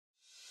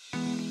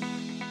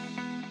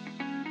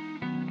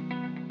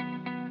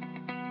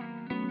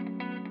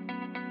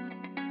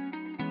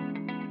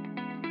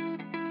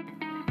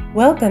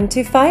Welcome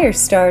to Fire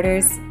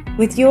Starters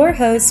with your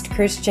host,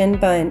 Christian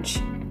Bunch,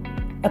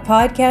 a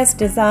podcast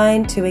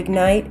designed to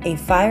ignite a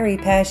fiery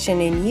passion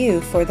in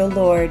you for the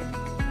Lord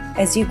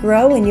as you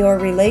grow in your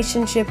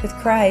relationship with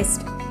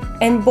Christ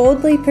and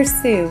boldly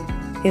pursue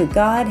who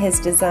God has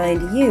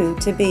designed you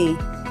to be.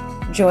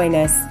 Join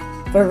us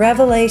for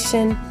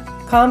revelation,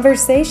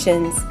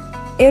 conversations,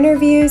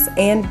 interviews,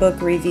 and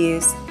book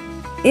reviews.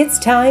 It's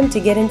time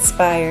to get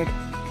inspired.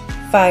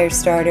 Fire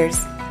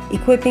Starters,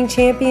 equipping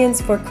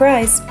champions for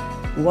Christ,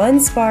 one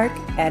spark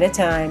at a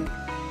time.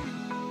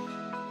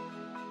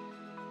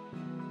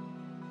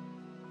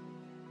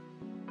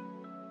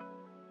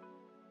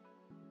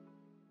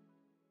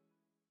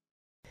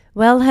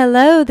 Well,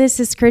 hello, this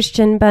is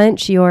Christian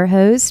Bunch, your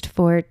host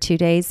for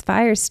today's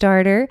Fire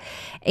Starter,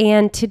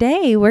 and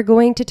today we're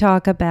going to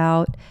talk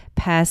about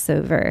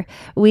Passover.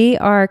 We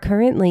are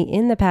currently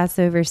in the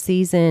Passover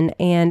season,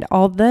 and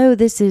although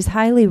this is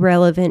highly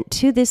relevant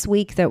to this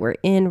week that we're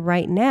in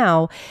right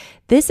now,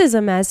 this is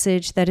a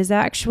message that is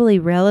actually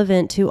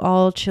relevant to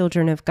all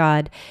children of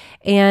God.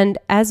 And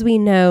as we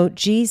know,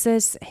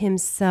 Jesus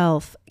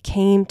himself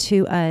came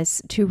to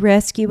us to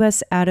rescue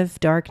us out of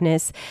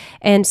darkness.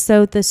 And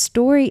so the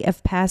story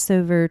of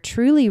Passover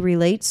truly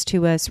relates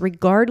to us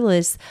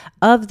regardless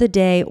of the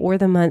day or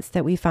the month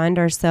that we find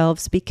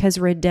ourselves, because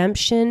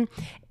redemption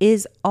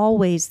is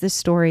always the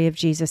story of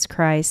Jesus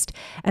Christ.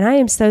 And I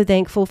am so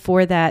thankful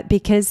for that,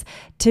 because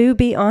to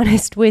be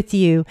honest with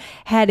you,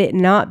 had it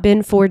not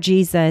been for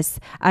Jesus,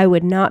 I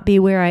would not be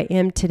where I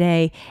am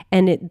today.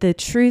 And the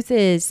truth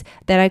is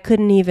that I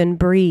couldn't even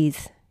breathe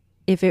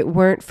if it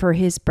weren't for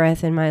his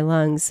breath in my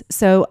lungs.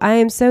 So I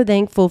am so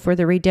thankful for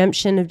the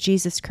redemption of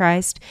Jesus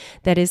Christ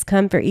that has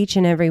come for each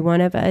and every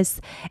one of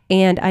us.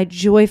 And I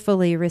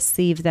joyfully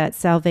receive that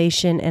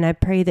salvation, and I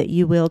pray that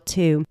you will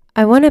too.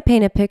 I want to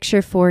paint a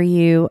picture for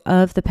you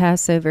of the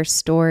Passover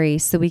story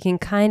so we can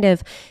kind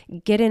of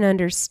get an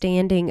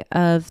understanding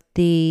of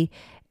the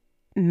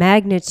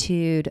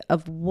magnitude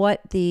of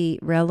what the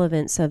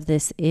relevance of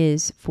this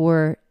is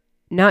for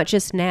not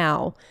just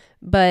now,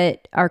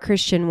 but our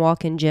Christian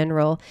walk in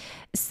general.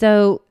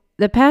 So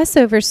the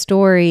Passover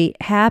story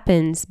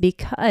happens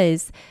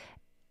because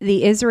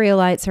the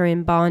Israelites are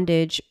in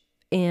bondage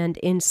and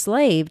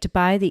enslaved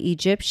by the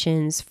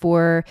Egyptians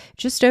for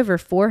just over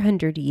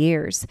 400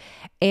 years.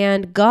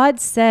 And God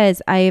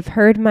says, I have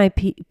heard my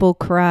people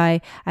cry.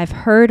 I've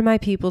heard my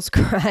people's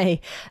cry.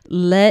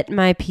 Let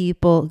my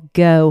people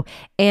go.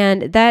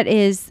 And that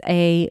is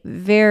a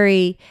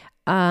very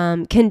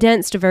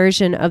condensed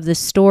version of the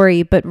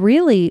story, but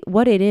really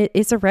what it is,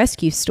 it's a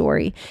rescue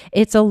story.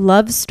 It's a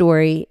love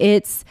story.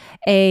 It's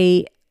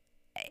the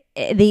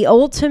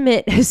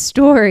ultimate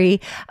story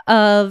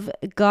of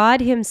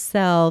God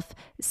himself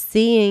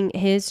seeing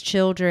his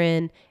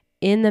children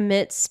in the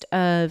midst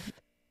of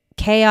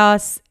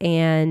chaos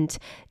and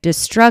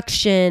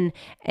destruction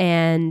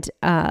and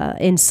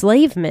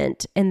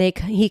enslavement, and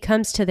he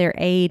comes to their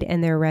aid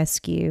and their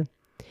rescue.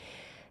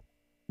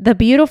 The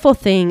beautiful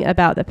thing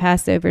about the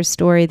Passover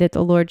story that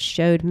the Lord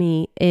showed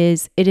me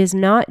is it is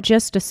not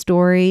just a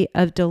story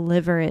of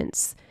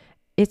deliverance.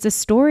 It's a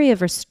story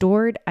of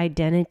restored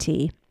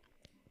identity.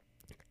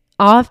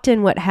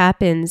 Often what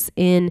happens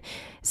in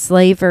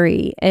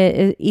slavery,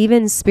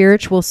 even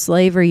spiritual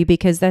slavery,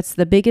 because that's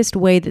the biggest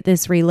way that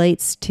this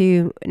relates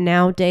to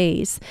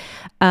nowadays,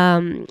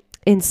 in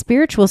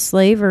spiritual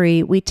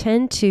slavery, we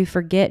tend to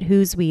forget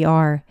whose we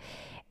are.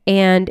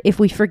 And if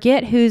we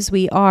forget whose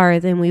we are,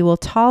 then we will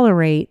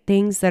tolerate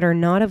things that are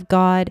not of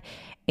God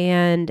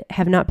and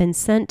have not been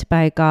sent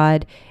by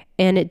God.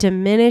 And it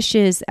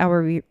diminishes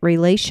our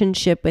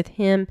relationship with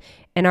him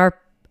and our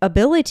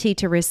ability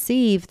to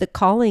receive the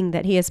calling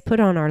that he has put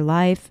on our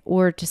life,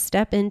 or to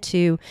step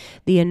into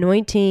the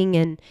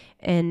anointing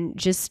and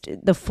just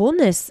the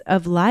fullness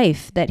of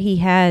life that he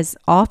has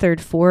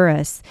authored for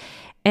us.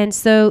 And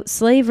so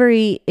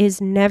bondage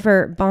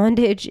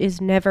is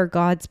never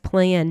God's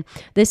plan.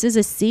 This is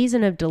a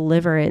season of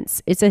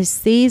deliverance. It's a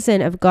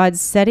season of God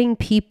setting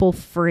people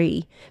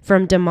free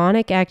from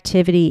demonic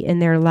activity in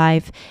their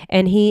life.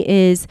 And he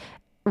is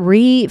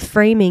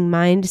reframing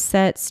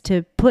mindsets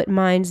to put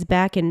minds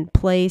back in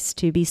place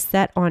to be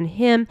set on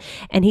him.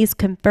 And he's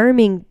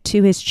confirming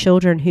to his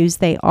children whose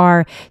they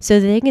are, so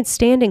that they can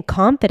stand in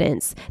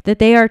confidence that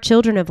they are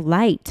children of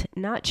light,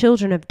 not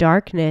children of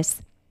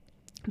darkness.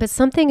 But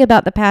something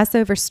about the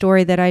Passover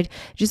story that I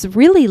just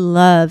really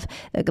love,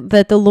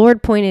 that the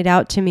Lord pointed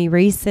out to me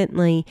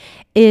recently,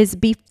 is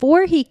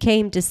before he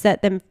came to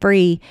set them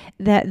free,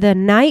 that the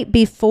night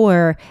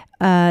before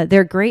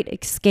their great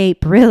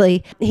escape,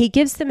 really, he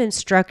gives them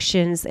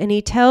instructions, and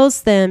he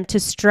tells them to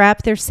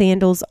strap their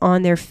sandals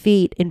on their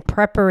feet in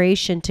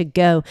preparation to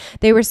go.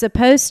 They were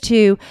supposed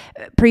to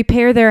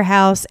prepare their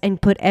house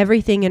and put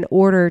everything in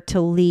order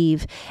to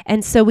leave.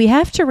 And so we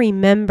have to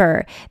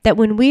remember that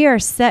when we are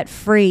set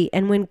free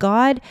and when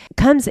God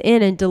comes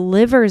in and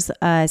delivers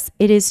us,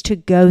 it is to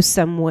go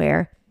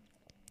somewhere.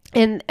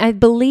 And I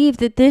believe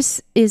that this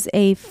is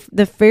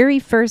the very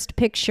first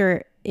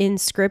picture in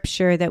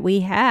Scripture that we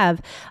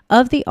have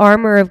of the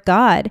armor of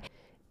God.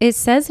 It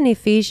says in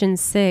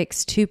Ephesians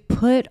 6 to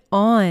put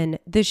on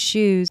the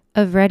shoes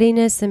of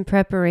readiness and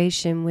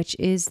preparation, which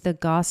is the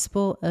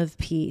gospel of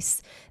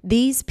peace.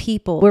 These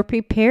people were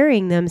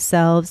preparing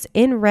themselves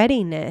in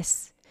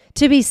readiness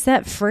to be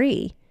set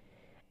free.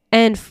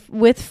 And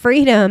with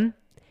freedom,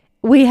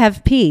 we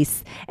have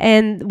peace.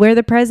 And where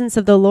the presence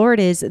of the Lord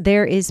is,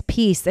 there is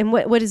peace. And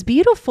what is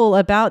beautiful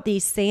about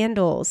these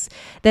sandals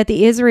that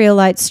the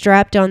Israelites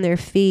strapped on their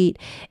feet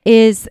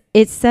is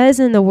it says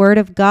in the Word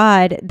of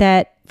God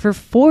that for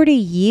 40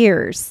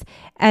 years,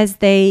 as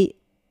they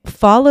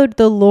followed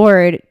the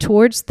Lord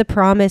towards the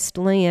promised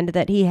land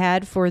that he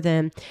had for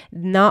them,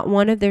 not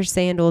one of their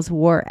sandals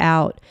wore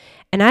out.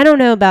 And I don't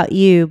know about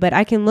you, but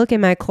I can look in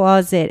my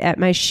closet at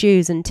my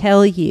shoes and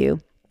tell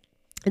you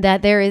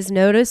that there is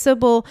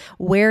noticeable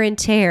wear and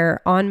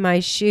tear on my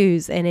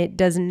shoes, and it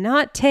does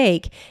not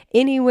take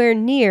anywhere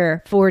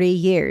near 40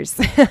 years.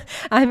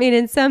 I mean,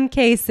 in some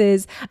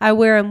cases, I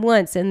wear them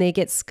once and they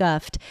get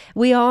scuffed.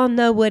 We all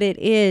know what it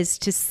is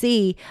to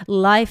see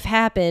life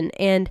happen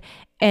and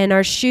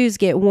our shoes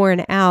get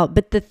worn out.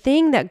 But the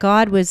thing that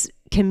God was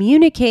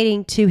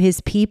communicating to his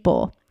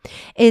people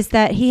is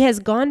that he has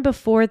gone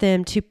before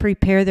them to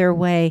prepare their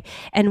way,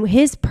 and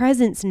his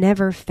presence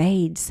never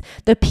fades.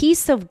 The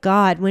peace of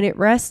God, when it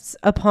rests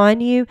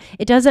upon you,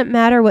 it doesn't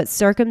matter what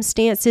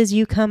circumstances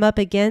you come up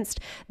against,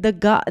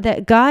 that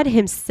God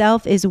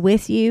himself is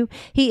with you.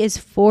 He is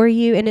for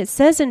you. And it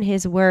says in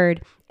his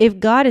word, if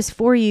God is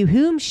for you,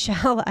 whom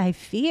shall I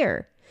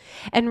fear?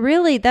 And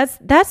really, that's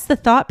the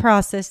thought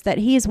process that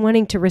he is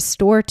wanting to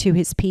restore to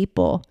his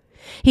people.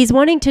 He's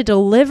wanting to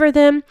deliver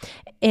them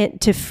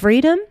to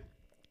freedom.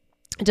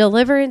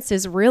 Deliverance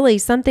is really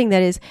something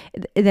that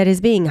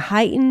is being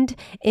heightened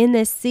in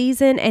this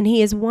season, and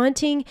he is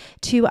wanting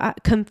to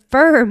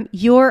confirm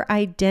your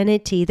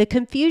identity. The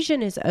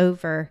confusion is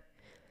over.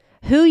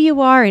 Who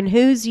you are and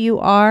whose you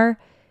are,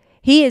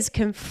 he is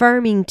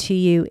confirming to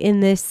you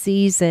in this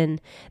season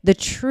the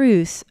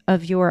truth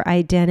of your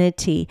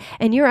identity.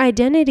 And your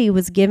identity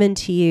was given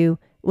to you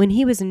when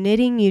he was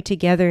knitting you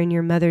together in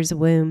your mother's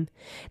womb.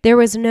 There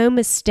was no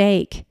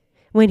mistake.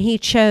 When he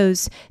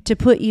chose to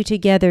put you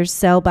together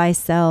cell by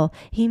cell,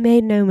 he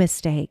made no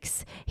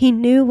mistakes. He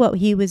knew what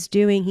he was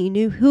doing. He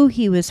knew who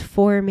he was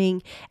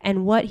forming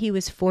and what he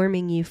was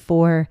forming you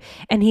for.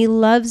 And he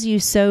loves you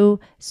so,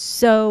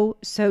 so,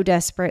 so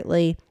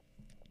desperately.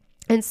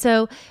 And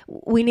so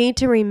we need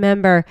to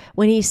remember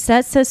when he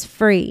sets us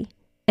free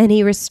and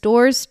he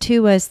restores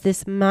to us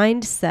this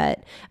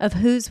mindset of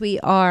whose we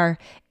are,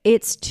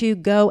 it's to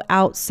go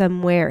out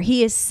somewhere.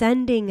 He is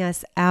sending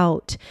us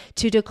out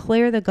to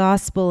declare the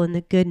gospel and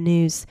the good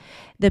news.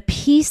 The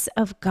peace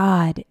of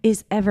God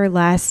is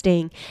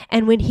everlasting.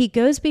 And when he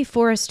goes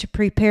before us to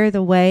prepare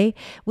the way,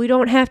 we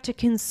don't have to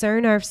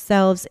concern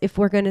ourselves if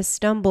we're going to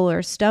stumble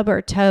or stub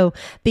our toe,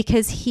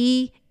 because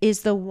he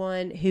is the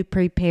one who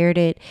prepared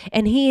it.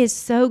 And he is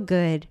so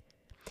good.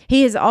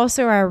 He is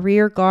also our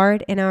rear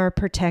guard and our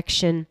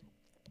protection.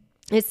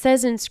 It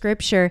says in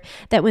scripture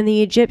that when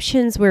the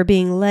Egyptians were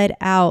being led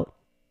out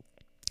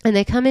and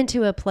they come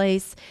into a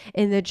place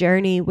in the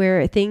journey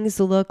where things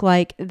look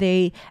like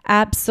they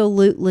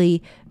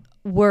absolutely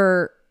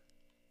were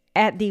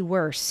at the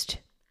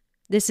worst.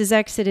 This is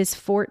Exodus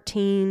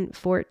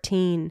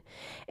 14:14.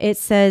 It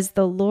says,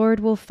 the Lord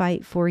will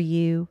fight for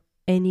you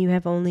and you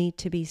have only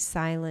to be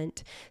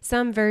silent.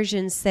 Some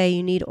versions say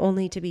you need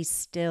only to be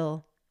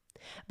still.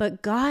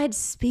 But God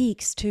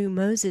speaks to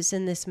Moses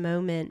in this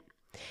moment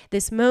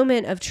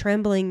of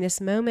trembling,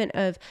 this moment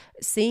of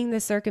seeing the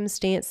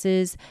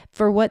circumstances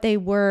for what they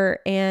were,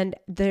 and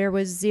there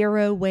was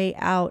zero way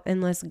out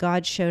unless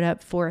God showed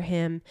up for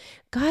him.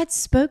 God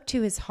spoke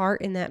to his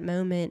heart in that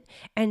moment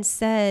and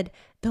said,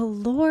 the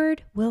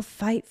Lord will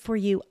fight for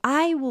you.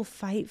 I will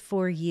fight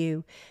for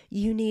you.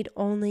 You need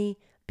only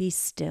be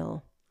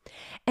still.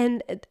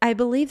 And I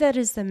believe that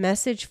is the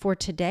message for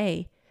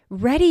today.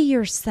 Ready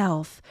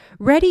yourself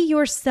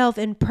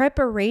in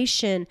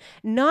preparation,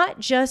 not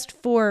just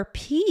for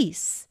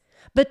peace,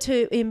 but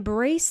to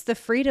embrace the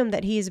freedom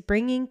that he is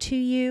bringing to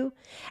you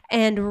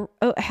and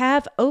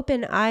have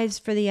open eyes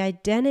for the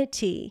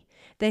identity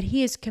that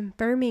he is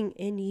confirming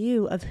in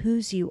you of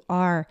whose you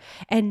are.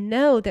 And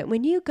know that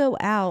when you go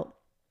out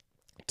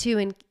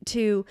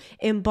to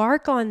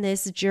embark on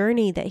this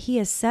journey that he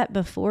has set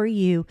before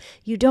you,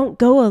 you don't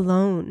go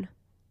alone.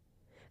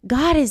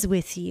 God is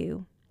with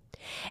you.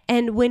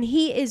 And when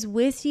he is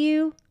with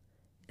you,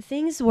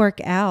 things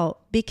work out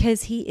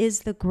because he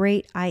is the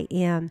great I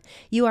am.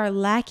 You are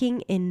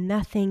lacking in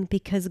nothing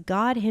because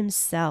God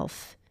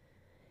himself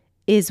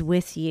is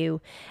with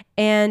you.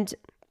 And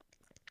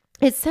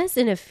it says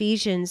in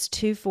Ephesians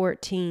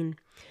 2:14,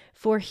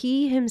 for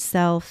he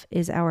himself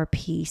is our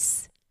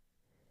peace,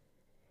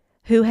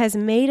 who has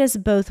made us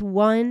both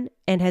one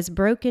and has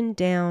broken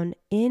down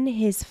in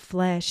his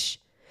flesh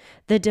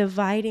the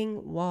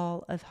dividing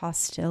wall of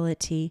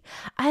hostility.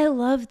 I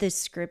love this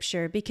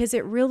scripture because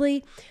it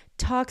really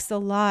talks a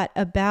lot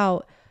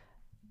about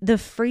the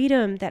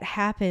freedom that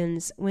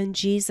happens when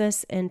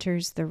Jesus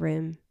enters the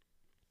room.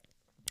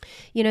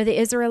 You know, the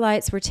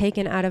Israelites were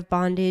taken out of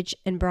bondage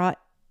and brought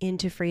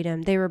into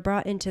freedom. They were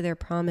brought into their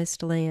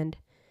promised land.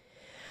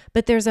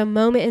 But there's a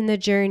moment in the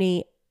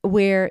journey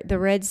where the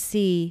Red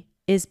Sea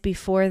is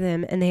before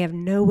them and they have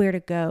nowhere to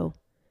go.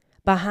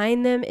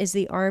 Behind them is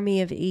the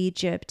army of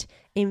Egypt.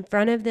 In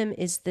front of them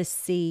is the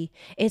sea.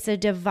 It's a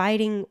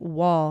dividing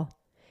wall,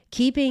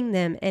 keeping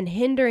them and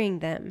hindering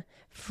them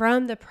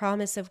from the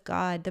promise of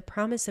God, the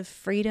promise of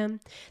freedom,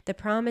 the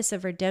promise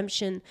of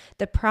redemption,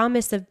 the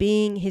promise of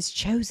being his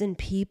chosen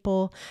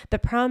people, the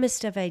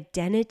promise of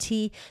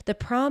identity, the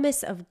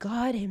promise of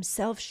God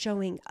himself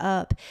showing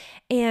up.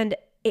 And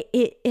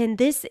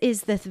this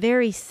is the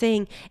very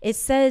thing. It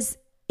says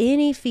in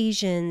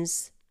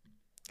Ephesians,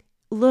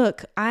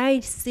 look, I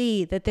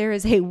see that there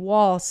is a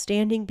wall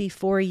standing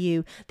before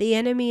you. The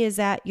enemy is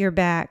at your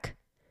back.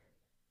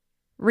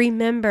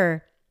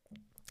 Remember,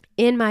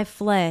 in my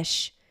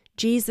flesh,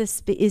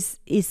 Jesus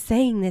is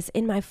saying this,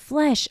 in my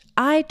flesh,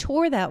 I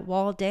tore that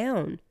wall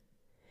down.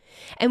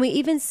 And we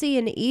even see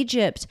in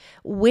Egypt,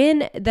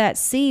 when that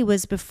sea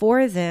was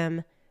before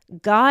them,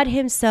 God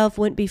himself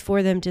went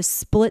before them to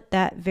split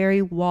that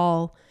very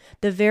wall,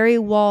 the very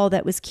wall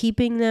that was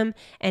keeping them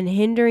and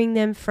hindering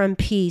them from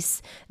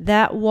peace.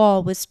 That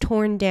wall was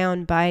torn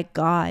down by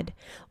God.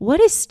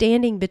 What is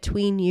standing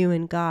between you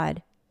and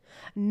God?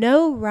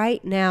 Know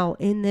right now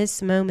in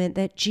this moment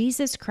that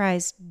Jesus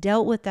Christ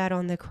dealt with that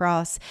on the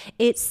cross.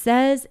 It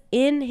says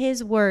in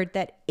his word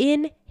that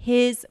in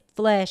his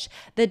flesh,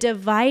 the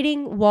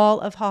dividing wall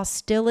of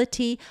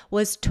hostility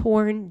was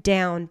torn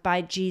down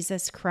by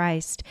Jesus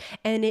Christ.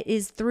 And it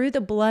is through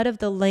the blood of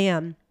the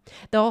Lamb,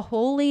 the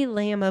holy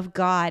Lamb of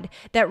God,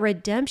 that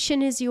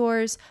redemption is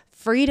yours,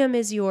 freedom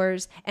is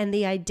yours, and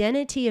the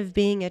identity of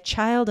being a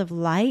child of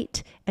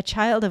light, a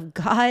child of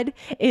God,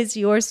 is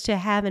yours to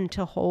have and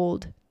to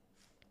hold.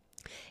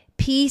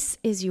 Peace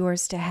is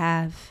yours to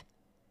have.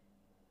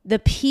 The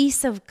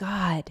peace of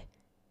God,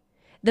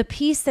 the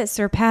peace that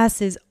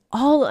surpasses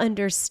all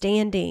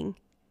understanding,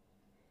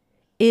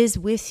 is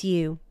with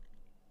you.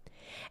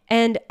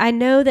 And I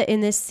know that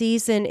in this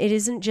season, it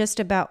isn't just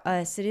about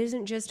us. It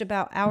isn't just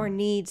about our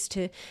needs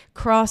to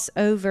cross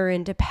over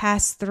and to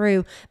pass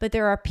through, but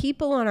there are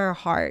people on our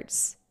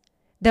hearts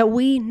that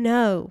we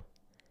know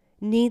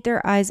need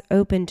their eyes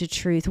open to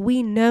truth.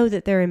 We know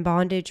that they're in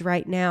bondage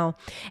right now.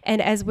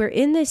 And as we're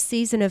in this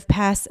season of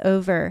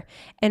Passover,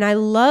 and I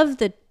love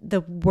the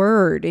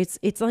word,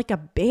 it's like a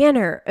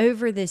banner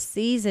over this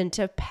season,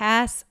 to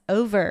pass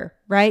over,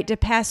 right? To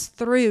pass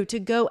through, to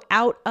go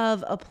out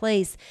of a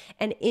place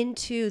and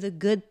into the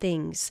good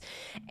things.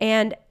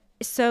 And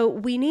so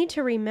we need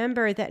to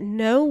remember that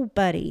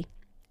nobody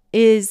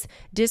is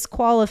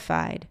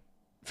disqualified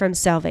from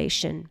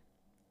salvation.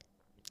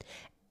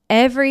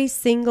 Every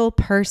single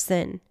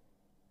person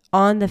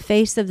on the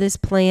face of this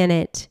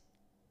planet,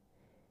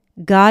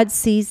 God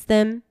sees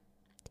them,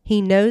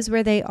 he knows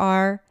where they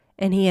are,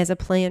 and he has a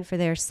plan for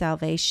their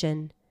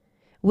salvation.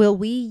 Will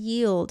we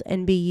yield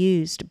and be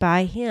used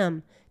by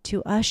him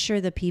to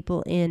usher the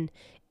people in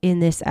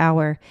this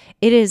hour?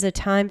 It is a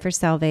time for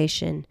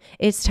salvation.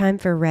 It's time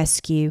for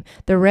rescue.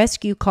 The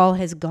rescue call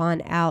has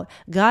gone out.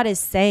 God is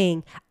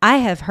saying, I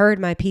have heard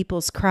my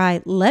people's cry.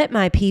 Let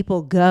my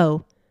people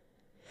go.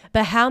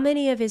 But how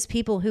many of his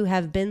people who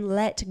have been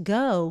let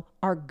go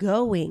are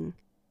going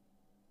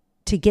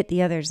to get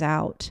the others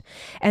out?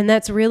 And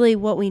that's really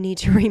what we need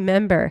to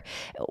remember.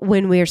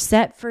 When we're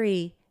set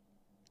free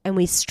and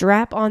we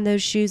strap on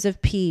those shoes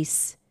of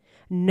peace,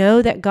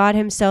 know that God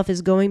himself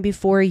is going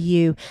before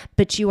you,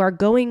 but you are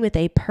going with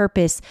a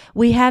purpose.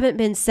 We haven't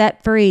been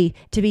set free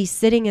to be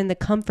sitting in the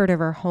comfort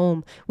of our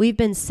home. We've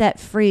been set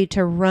free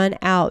to run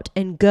out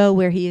and go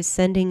where he is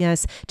sending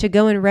us, to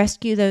go and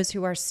rescue those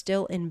who are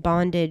still in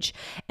bondage.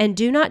 And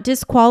do not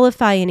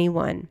disqualify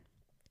anyone.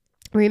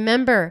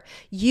 Remember,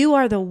 you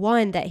are the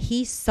one that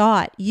he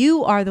sought.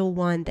 You are the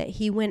one that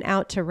he went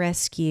out to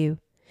rescue.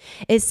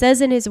 It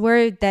says in his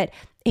word that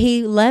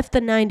he left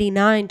the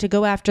 99 to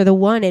go after the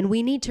one. And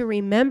we need to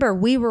remember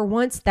we were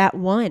once that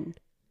one.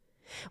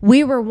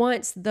 We were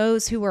once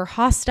those who were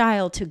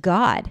hostile to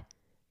God,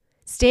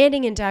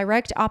 standing in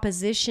direct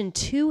opposition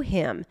to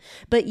him.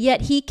 But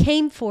yet he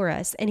came for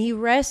us and he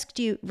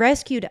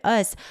rescued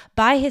us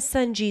by his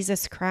son,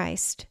 Jesus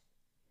Christ.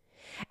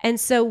 And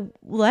so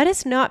let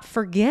us not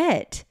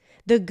forget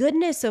the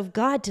goodness of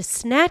God to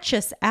snatch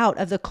us out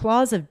of the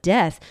claws of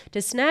death,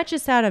 to snatch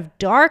us out of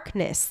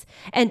darkness,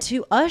 and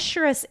to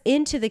usher us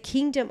into the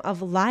kingdom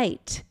of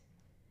light.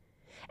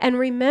 And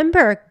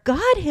remember,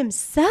 God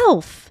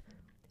himself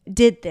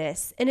did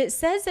this. And it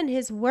says in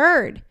his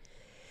word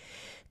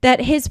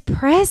that his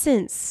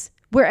presence,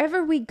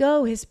 wherever we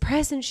go, his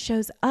presence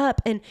shows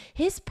up, and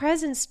his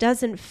presence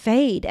doesn't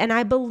fade. And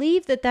I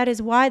believe that that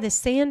is why the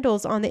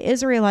sandals on the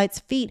Israelites'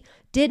 feet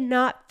did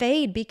not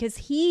fade, because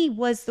he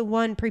was the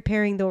one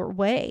preparing the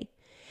way.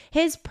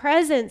 His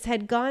presence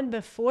had gone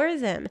before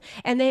them,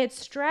 and they had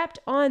strapped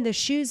on the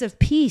shoes of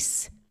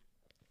peace.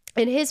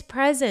 And his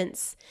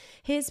presence,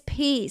 his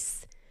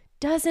peace,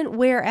 doesn't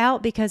wear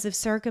out because of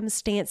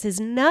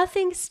circumstances.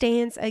 Nothing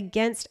stands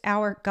against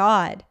our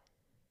God.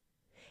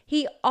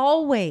 He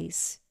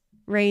always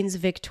reigns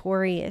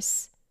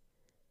victorious.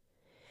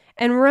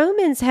 And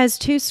Romans has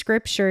two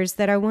scriptures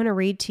that I want to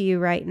read to you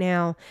right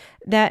now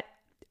that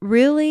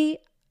really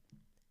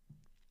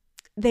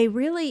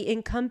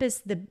encompass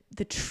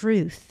the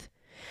truth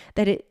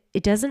that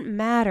it doesn't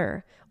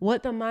matter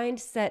what the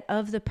mindset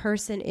of the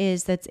person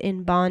is that's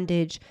in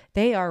bondage.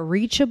 They are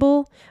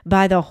reachable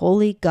by the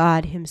holy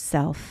God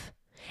himself,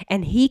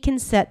 and he can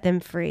set them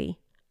free.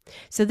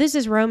 So this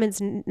is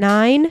Romans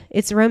 9.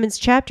 It's Romans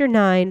chapter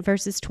 9,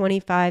 verses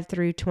 25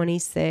 through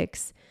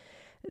 26.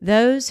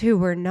 Those who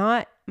were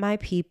not my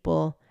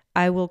people,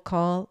 I will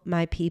call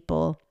my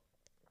people.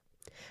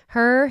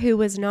 Her who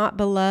was not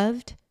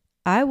beloved,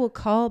 I will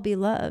call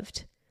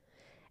beloved.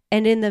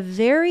 And in the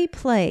very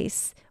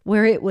place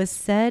where it was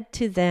said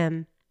to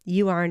them,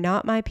 you are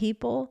not my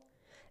people,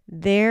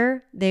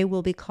 there they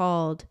will be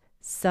called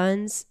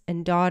sons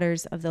and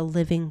daughters of the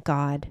living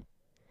God.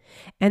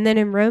 And then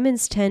in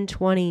Romans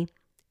 10:20,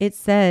 it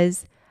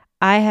says,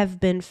 I have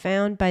been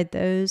found by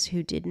those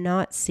who did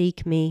not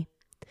seek me.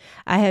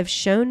 I have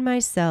shown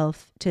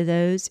myself to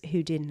those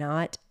who did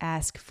not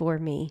ask for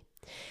me.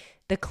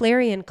 The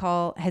clarion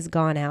call has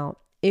gone out.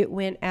 It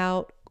went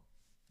out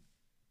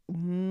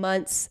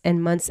months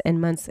and months and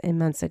months and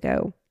months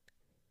ago.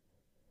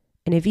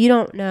 And if you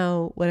don't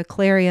know what a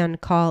clarion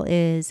call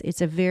is,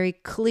 it's a very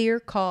clear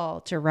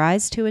call to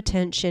rise to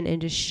attention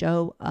and to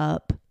show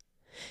up,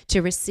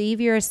 to receive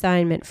your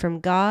assignment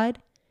from God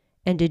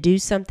and to do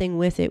something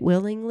with it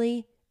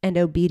willingly and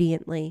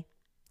obediently.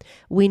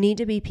 We need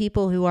to be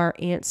people who are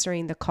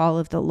answering the call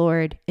of the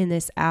Lord in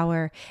this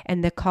hour.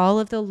 And the call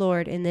of the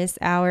Lord in this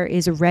hour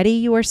is ready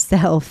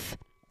yourself.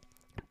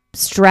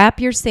 Strap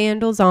your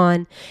sandals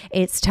on.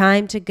 It's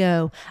time to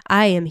go.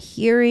 I am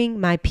hearing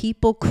my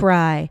people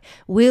cry.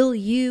 Will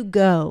you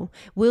go?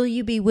 Will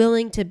you be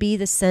willing to be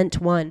the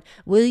sent one?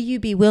 Will you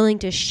be willing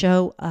to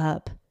show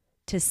up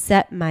to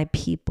set my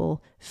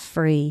people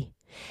free?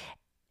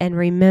 And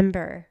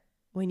remember,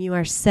 when you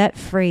are set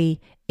free,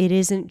 it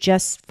isn't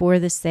just for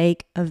the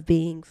sake of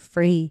being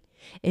free.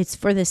 It's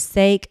for the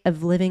sake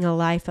of living a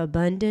life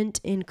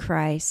abundant in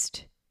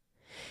Christ.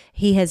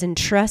 He has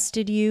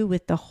entrusted you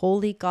with the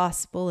holy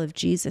gospel of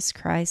Jesus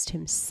Christ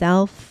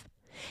himself.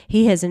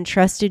 He has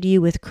entrusted you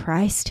with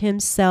Christ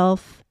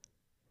himself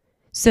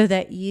so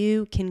that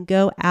you can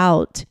go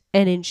out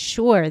and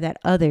ensure that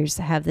others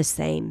have the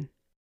same.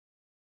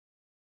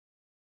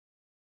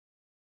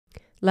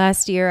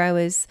 Last year, I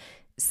was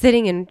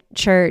sitting in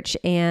church,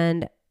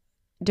 and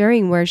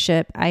during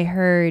worship, I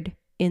heard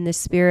in the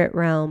spirit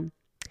realm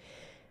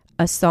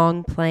a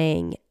song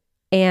playing.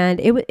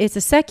 And it's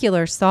a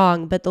secular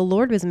song, but the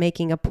Lord was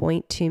making a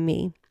point to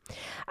me.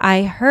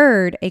 I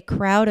heard a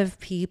crowd of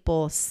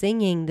people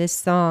singing this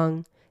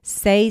song,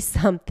 Say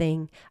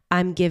Something,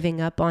 I'm Giving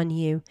Up on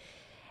You.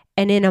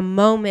 And in a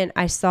moment,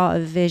 I saw a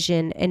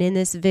vision. And in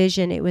this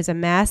vision, it was a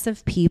mass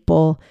of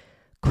people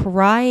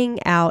crying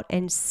out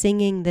and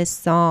singing this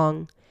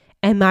song.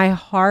 And my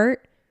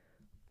heart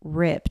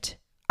ripped.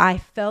 I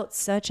felt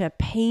such a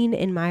pain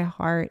in my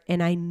heart,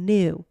 and I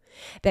knew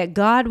that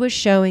God was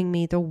showing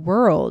me the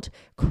world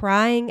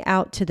crying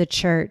out to the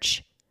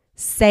church,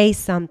 say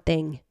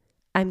something,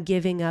 I'm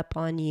giving up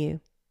on you.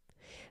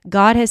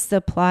 God has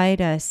supplied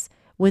us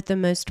with the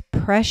most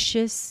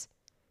precious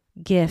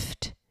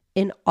gift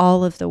in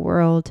all of the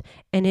world,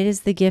 and it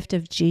is the gift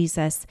of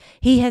Jesus.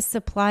 He has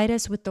supplied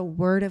us with the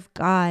Word of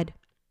God.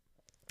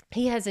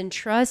 He has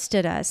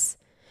entrusted us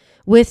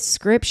with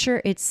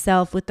Scripture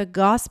itself, with the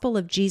gospel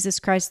of Jesus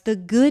Christ, the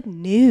good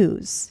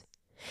news.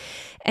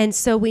 And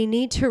so we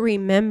need to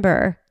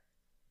remember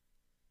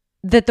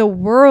that the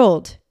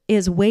world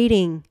is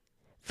waiting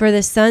for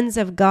the sons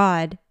of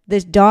God,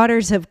 the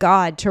daughters of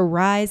God, to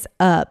rise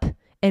up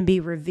and be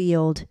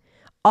revealed.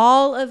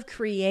 All of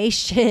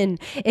creation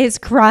is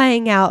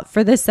crying out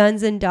for the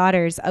sons and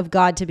daughters of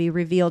God to be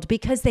revealed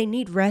because they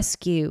need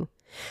rescue.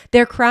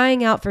 They're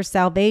crying out for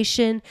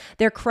salvation.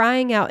 They're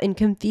crying out in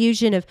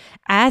confusion of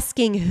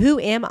asking, who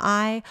am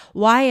I?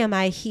 Why am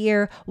I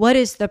here? What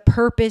is the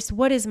purpose?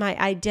 What is my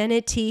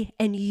identity?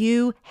 And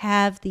you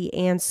have the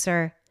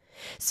answer.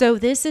 So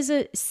this is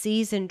a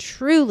season,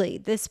 truly,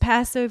 this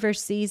Passover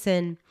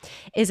season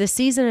is a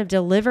season of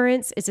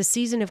deliverance. It's a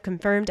season of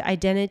confirmed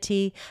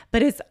identity,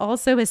 but it's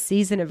also a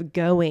season of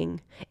going.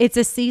 It's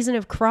a season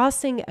of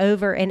crossing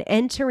over and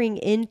entering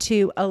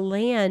into a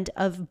land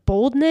of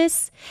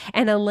boldness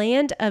and a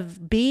land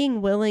of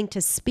being willing to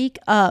speak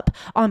up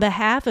on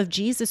behalf of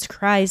Jesus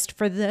Christ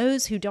for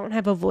those who don't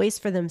have a voice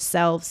for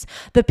themselves,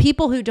 the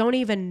people who don't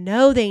even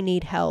know they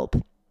need help.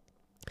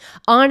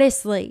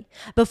 Honestly,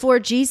 before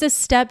Jesus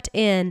stepped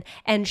in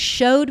and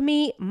showed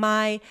me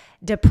my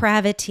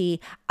depravity,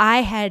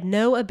 I had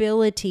no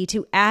ability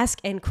to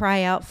ask and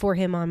cry out for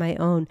him on my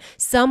own.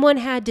 Someone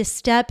had to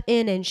step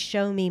in and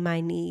show me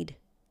my need.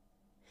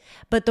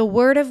 But the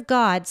Word of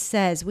God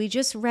says, we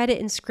just read it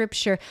in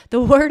Scripture,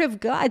 the Word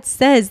of God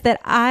says that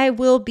I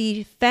will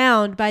be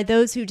found by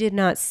those who did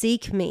not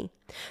seek me,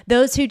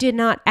 those who did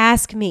not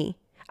ask me.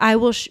 I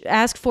will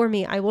ask for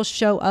me. I will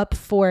show up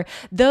for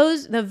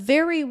those, the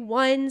very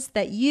ones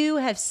that you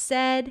have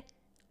said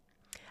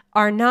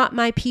are not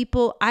my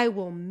people. I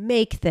will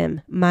make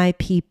them my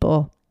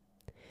people.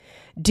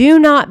 Do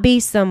not be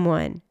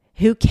someone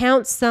who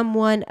counts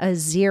someone a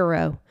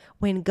zero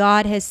when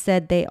God has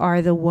said they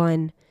are the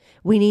one.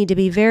 We need to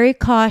be very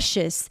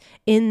cautious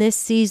in this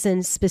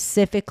season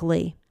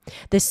specifically.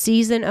 The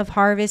season of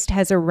harvest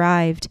has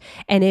arrived,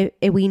 and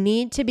we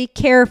need to be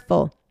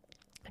careful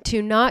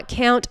to not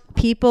count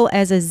people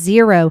as a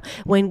zero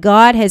when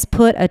God has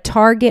put a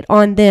target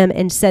on them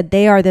and said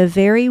they are the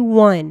very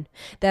one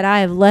that I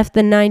have left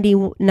the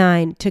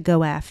 99 to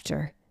go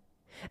after.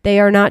 They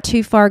are not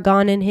too far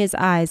gone in his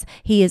eyes.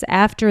 He is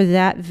after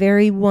that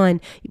very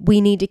one.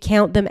 We need to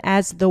count them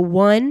as the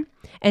one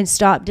and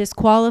stop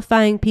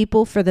disqualifying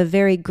people for the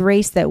very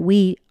grace that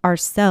we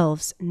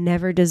ourselves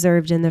never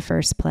deserved in the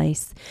first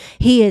place.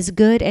 He is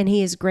good and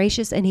he is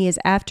gracious and he is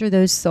after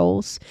those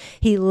souls.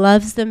 He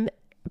loves them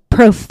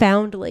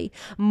profoundly,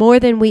 more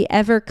than we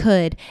ever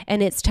could.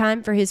 And it's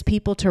time for his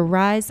people to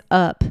rise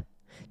up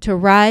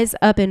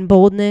in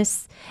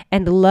boldness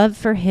and love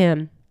for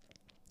him,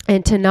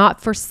 and to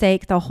not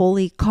forsake the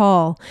holy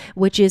call,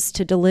 which is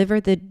to deliver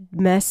the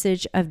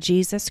message of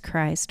Jesus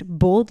Christ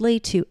boldly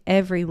to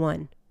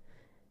everyone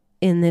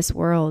in this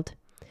world.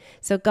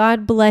 So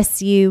God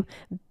bless you.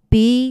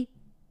 Be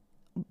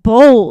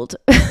bold.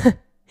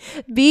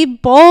 Be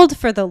bold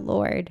for the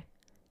Lord,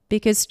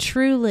 because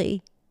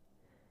truly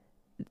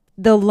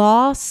the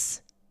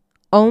loss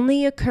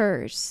only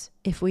occurs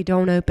if we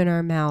don't open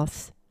our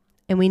mouth.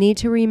 And we need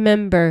to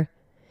remember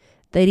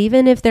that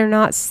even if they're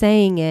not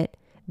saying it,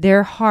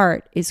 their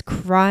heart is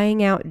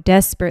crying out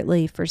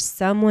desperately for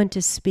someone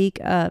to speak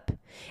up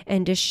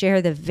and to share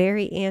the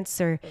very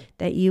answer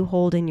that you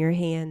hold in your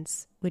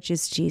hands, which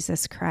is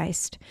Jesus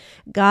Christ.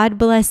 God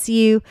bless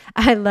you.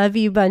 I love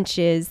you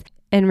bunches.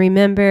 And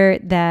remember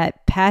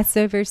that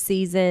Passover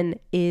season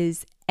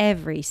is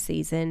every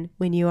season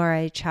when you are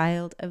a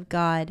child of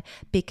God,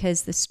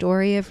 because the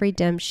story of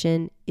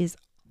redemption is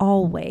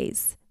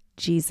always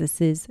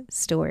Jesus's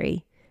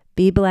story.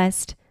 Be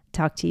blessed.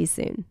 Talk to you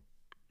soon.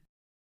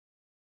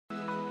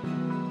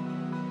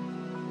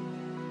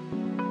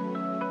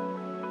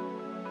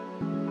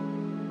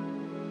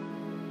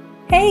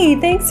 Hey,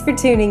 thanks for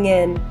tuning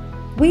in.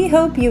 We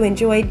hope you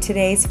enjoyed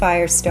today's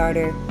fire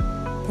starter.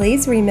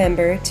 Please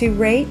remember to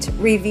rate,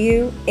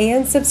 review,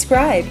 and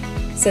subscribe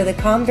so the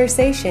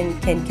conversation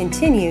can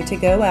continue to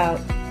go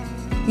out.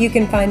 You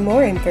can find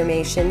more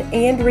information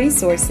and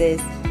resources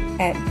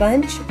at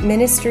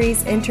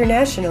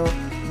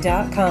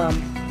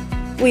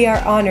bunchministriesinternational.com. We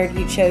are honored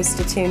you chose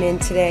to tune in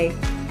today.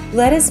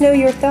 Let us know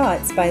your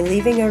thoughts by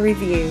leaving a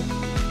review.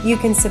 You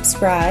can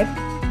subscribe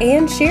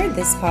and share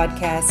this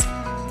podcast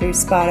through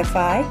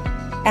Spotify,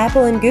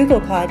 Apple and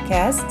Google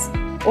Podcasts,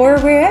 or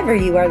wherever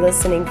you are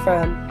listening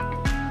from.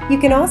 You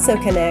can also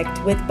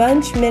connect with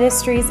Bunch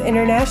Ministries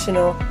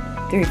International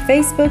through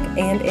Facebook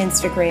and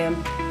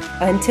Instagram.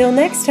 Until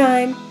next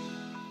time.